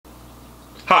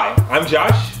Hi, I'm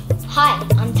Josh. Hi,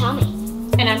 I'm Tommy.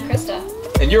 And I'm Krista.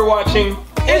 And you're watching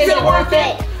Is It Worth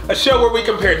It? It? A show where we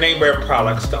compare name brand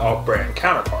products to off-brand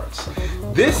counterparts.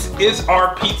 This is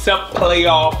our pizza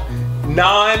playoff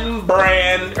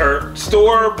non-brand or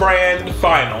store brand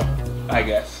final, I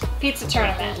guess. Pizza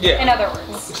tournament, Yeah. in other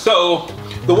words. So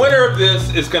the winner of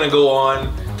this is going to go on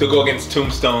to go against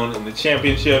Tombstone in the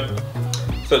championship.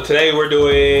 So today we're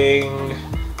doing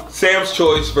Sam's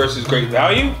Choice versus Great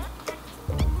Value.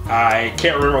 I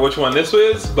can't remember which one this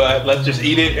was, but let's just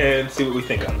eat it and see what we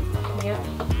think of it. Yep.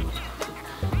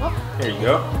 Here you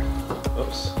go.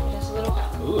 Oops. Just a little.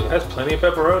 Ooh, it has plenty of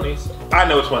pepperonis. I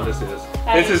know which one this is.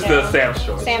 I This do is too. the Sam's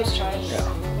Choice. Sam's Choice.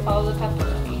 Yeah. All the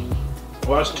pepperoni.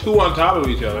 Well, it's two on top of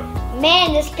each other.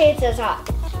 Man, this pizza's hot.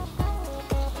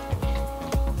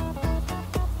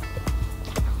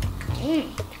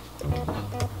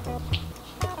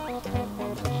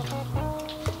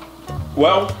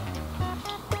 Well,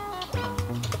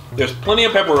 there's plenty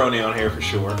of pepperoni on here for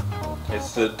sure.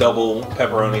 It's the double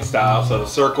pepperoni style, so the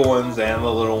circle ones and the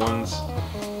little ones.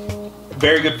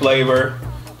 Very good flavor,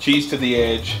 cheese to the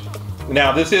edge.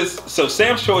 Now this is, so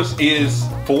Sam's Choice is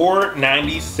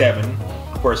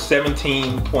 $4.97 for a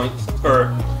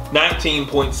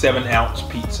 19.7 ounce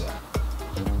pizza.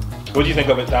 What do you think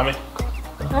of it, Tommy?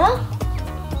 Huh?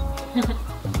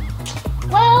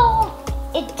 Well,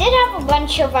 it did have a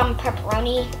bunch of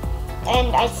pepperoni,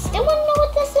 and I still don't know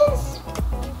what this is.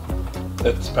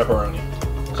 It's pepperoni.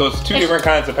 So it's two different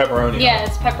kinds of pepperoni. Yeah,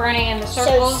 it's pepperoni in the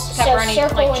circles, pepperoni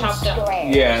circle like and chopped up. square.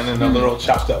 Yeah, and then the little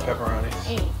chopped up pepperonis.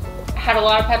 Had a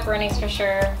lot of pepperonis for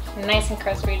sure. Nice and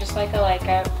crispy, just like I like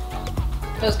it.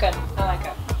 It was good. I like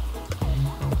it.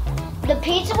 The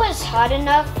pizza was hot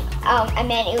enough. I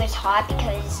mean, it was hot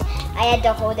because I had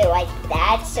to hold it like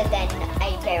that, so then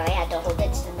I barely had to hold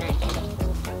it, so then I could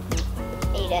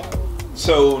eat it.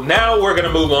 So now we're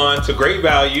gonna move on to Great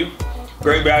Value.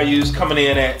 Great Value's coming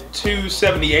in at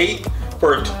 $2.78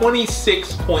 for a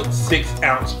 26.6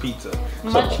 ounce pizza.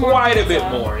 Much So more quite a bit pizza.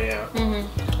 more, yeah.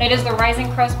 It is the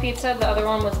rising crust pizza. The other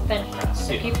one was thin crust,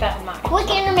 so Yeah. keep that in mind. Quick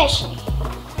intermission.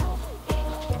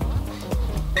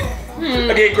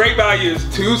 Again, Great Value is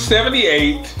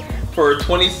 $2.78 for a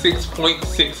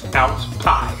 26.6 ounce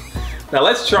pie. Now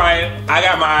let's try it. I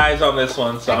got my eyes on this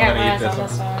one, so I I'm got gonna my eat eyes this on one.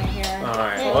 this one here. All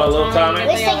right, Yeah, well, little Tommy, Tommy. At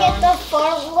least I get the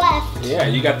far left. Yeah,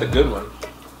 you got the good one.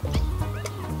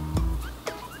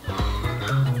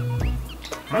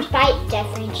 This bite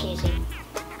definitely cheesy.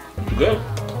 Good.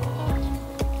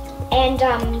 And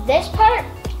this part,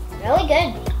 really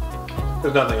good.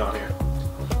 There's nothing on here.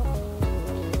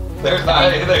 There's not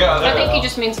anything on there. I think he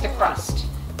just means the crust.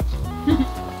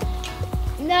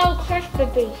 No crust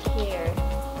would be here.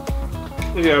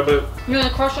 Yeah, but No, the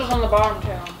crust is on the bottom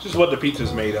too. just what the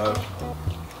pizza's made of.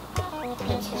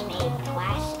 Pizza's made of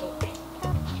plastic.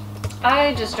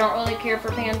 I just don't really care for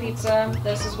pan pizza.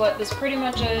 This is what this pretty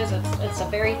much is. It's a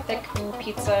very thick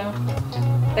pizza.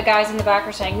 The guys in the back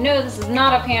are saying, no, this is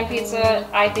not a pan pizza.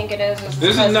 I think it is.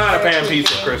 This is not a very pan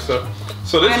pizza, cheesy. Krista.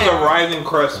 So this I is a know. rising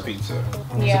crust pizza.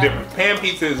 It's Yeah. different. Pan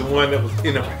pizza is one that was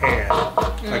in a pan.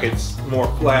 Like it's more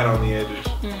flat on the edges.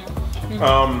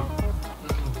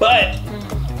 But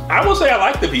I will say I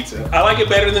like the pizza. I like it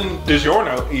better than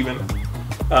DiGiorno even.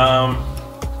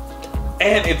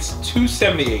 And it's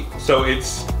 $2.78. So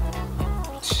it's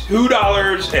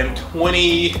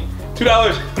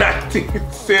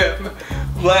 $2.19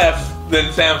 less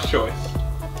than Sam's Choice.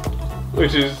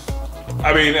 Which is,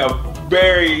 I mean, a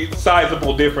very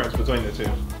sizable difference between the two.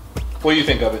 What do you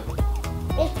think of it?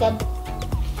 It's good.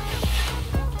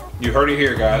 You heard it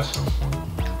here, guys.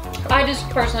 I just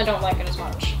personally don't like it as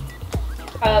much.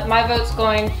 My vote's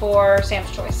going for Sam's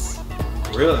Choice,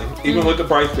 Really? Even with the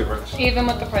price difference? even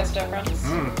with the price difference.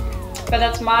 Mm. But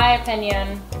that's my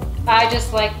opinion. I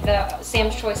just like the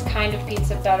Sam's Choice kind of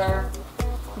pizza better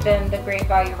than the Great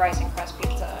Value Rising Crust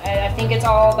pizza. I think it's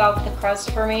all about the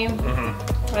crust for me.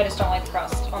 I just don't like the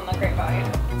crust on the Great Value.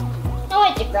 I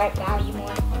like the Great Value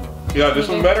more. You like this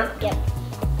one better? Yep.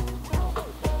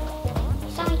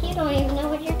 It's like you don't even know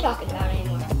what you're talking about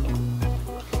anymore.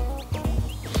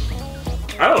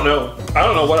 I don't know. I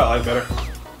don't know what I like better.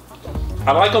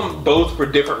 I like them both for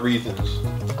different reasons.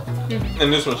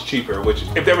 And this one's cheaper, which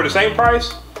if they were the same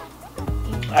price,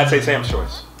 I'd say Sam's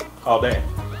Choice all day.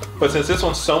 But since this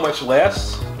one's so much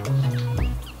less,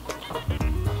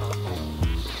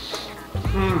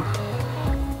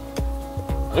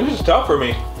 this is tough for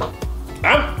me.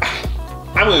 I'm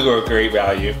gonna go with Great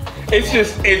Value. It's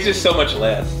just so much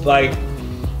less. Like,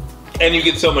 and you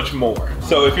get so much more.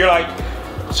 So if you're like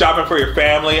shopping for your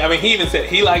family, I mean, he even said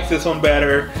he likes this one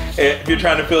better if you're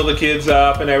trying to fill the kids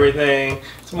up and everything.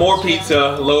 It's more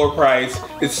pizza, lower price.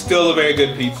 It's still a very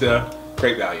good pizza.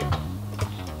 Great value.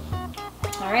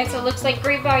 Alright, so it looks like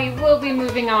Great Value will be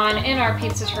moving on in our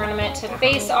pizza tournament to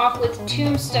face off with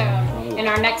Tombstone in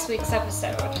our next week's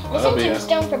episode. Wasn't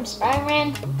Tombstone from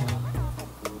Spider-Man?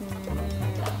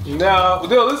 No,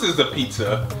 this is the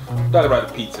pizza. I'm talking about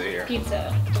the pizza here.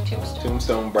 Pizza. Tombstone.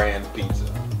 Tombstone brand pizza.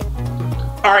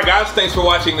 Alright guys, thanks for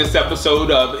watching this episode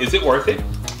of Is It Worth It?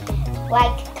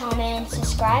 Like, comment, and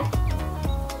subscribe.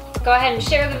 Go ahead and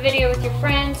share the video with your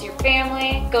friends, your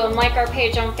family. Go and like our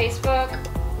page on Facebook.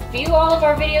 View all of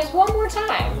our videos one more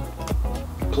time.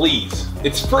 Please.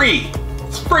 It's free.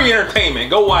 It's free entertainment.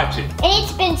 Go watch it. And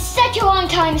it's been such a long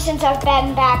time since I've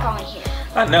been back on here.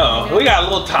 I know. We got a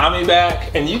little Tommy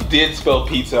back, and you did spell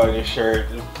pizza on your shirt.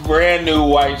 Brand new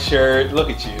white shirt. Look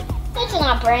at you. It's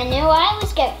not brand new. I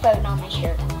always get food on my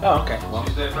shirt. Oh, okay. Well,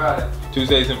 Tuesday, Friday.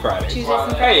 Tuesdays and Fridays. Tuesdays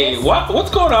and Hey, Fridays.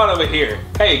 what's going on over here?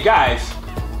 Hey, guys.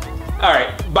 All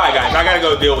right. Bye, guys. I got to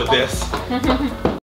go deal with this.